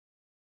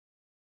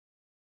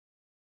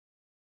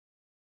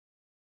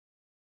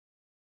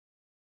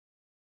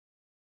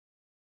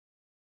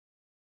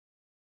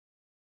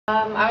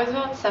I was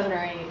about 7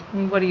 or 8.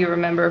 And what do you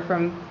remember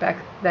from back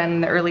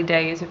then, the early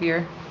days of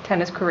your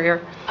tennis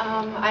career?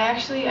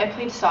 I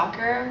played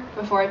soccer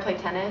before I played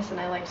tennis, and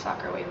I liked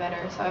soccer way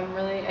better. So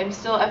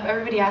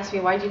everybody asks me,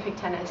 why did you pick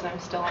tennis? And I'm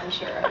still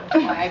unsure of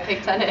why I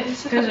picked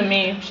tennis. Because of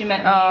me. She met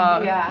me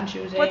yeah. when she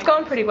was 8. Well, it's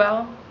going pretty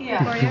well for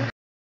you.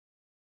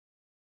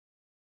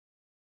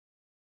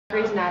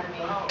 Grey's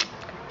Anatomy.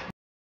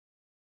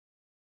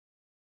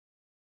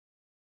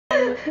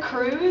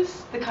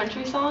 Cruise, the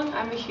country song.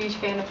 I'm a huge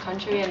fan of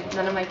country, and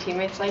none of my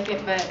teammates like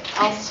it, but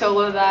I'll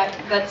solo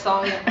that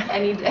song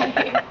any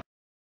day.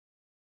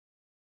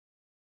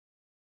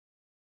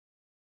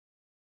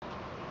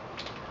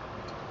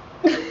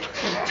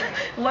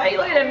 Why are you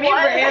looking at me for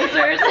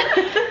answers?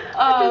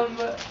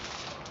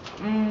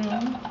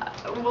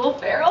 Will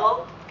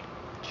Ferrell?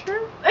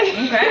 Sure.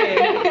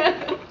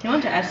 Okay. He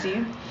went to SC.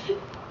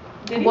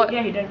 Did he? What?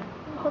 Yeah, he did.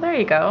 Well, there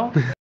you go.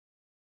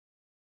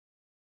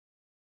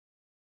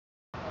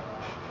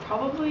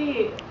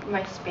 Probably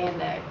my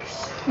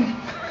spandex.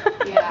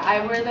 Yeah,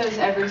 I wear those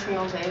every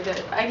single day.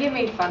 I get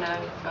made fun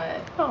of, but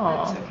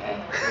that's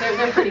okay.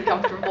 They're pretty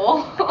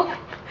comfortable.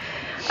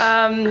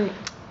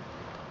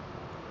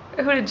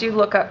 Who did you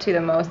look up to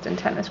the most in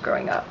tennis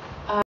growing up?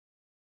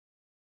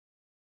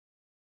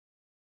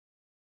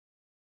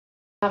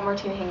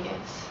 Martina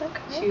Hingis.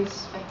 Okay. She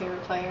was my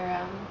favorite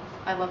player.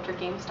 I loved her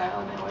game style,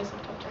 and I always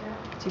looked up to her.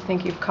 Do you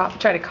think you've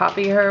tried to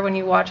copy her when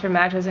you watch her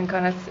matches and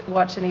kind of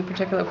watch any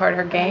particular part of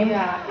her game?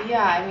 Yeah.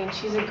 I mean,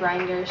 she's a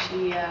grinder.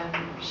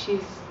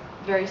 She's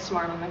very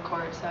smart on the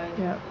court. So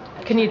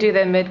Can you do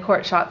the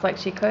mid-court shots like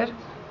she could?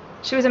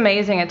 She was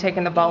amazing at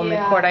taking the ball in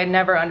mid-court. I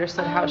never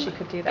understood how she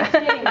could do that.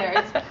 It's getting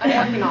there. I'm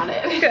working on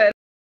it. Good.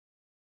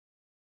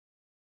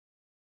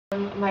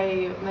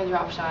 My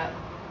drop shot.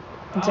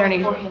 Is there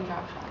any forehand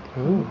drop shot?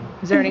 Ooh.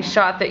 Is there any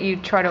shot that you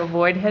try to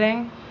avoid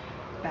hitting?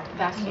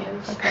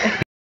 Backhands. Okay.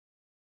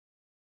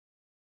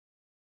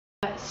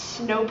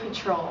 Snow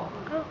Patrol.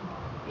 Oh.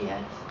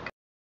 Yes.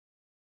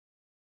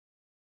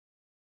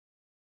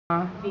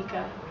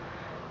 Vika.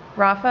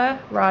 Rafa,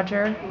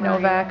 Roger, Murray.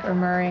 Novak, or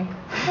Murray?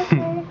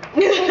 Okay.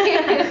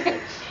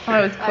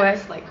 That was quick. I have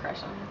a slight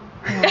crush on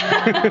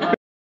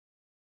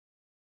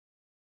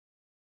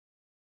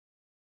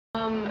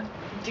him.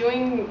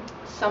 Doing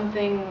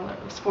something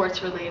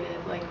sports related,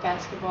 like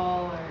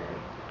basketball or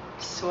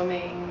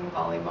swimming,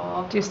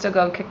 volleyball. Do you still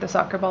go kick the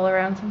soccer ball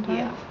around sometimes?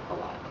 Yeah, a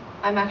lot.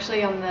 I'm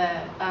actually on the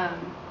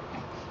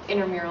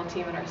intramural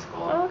team at our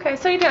school. Oh, okay,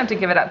 so you don't have to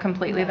give it up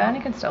completely then.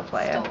 You can still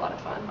play it. Still a lot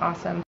of fun.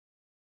 Awesome.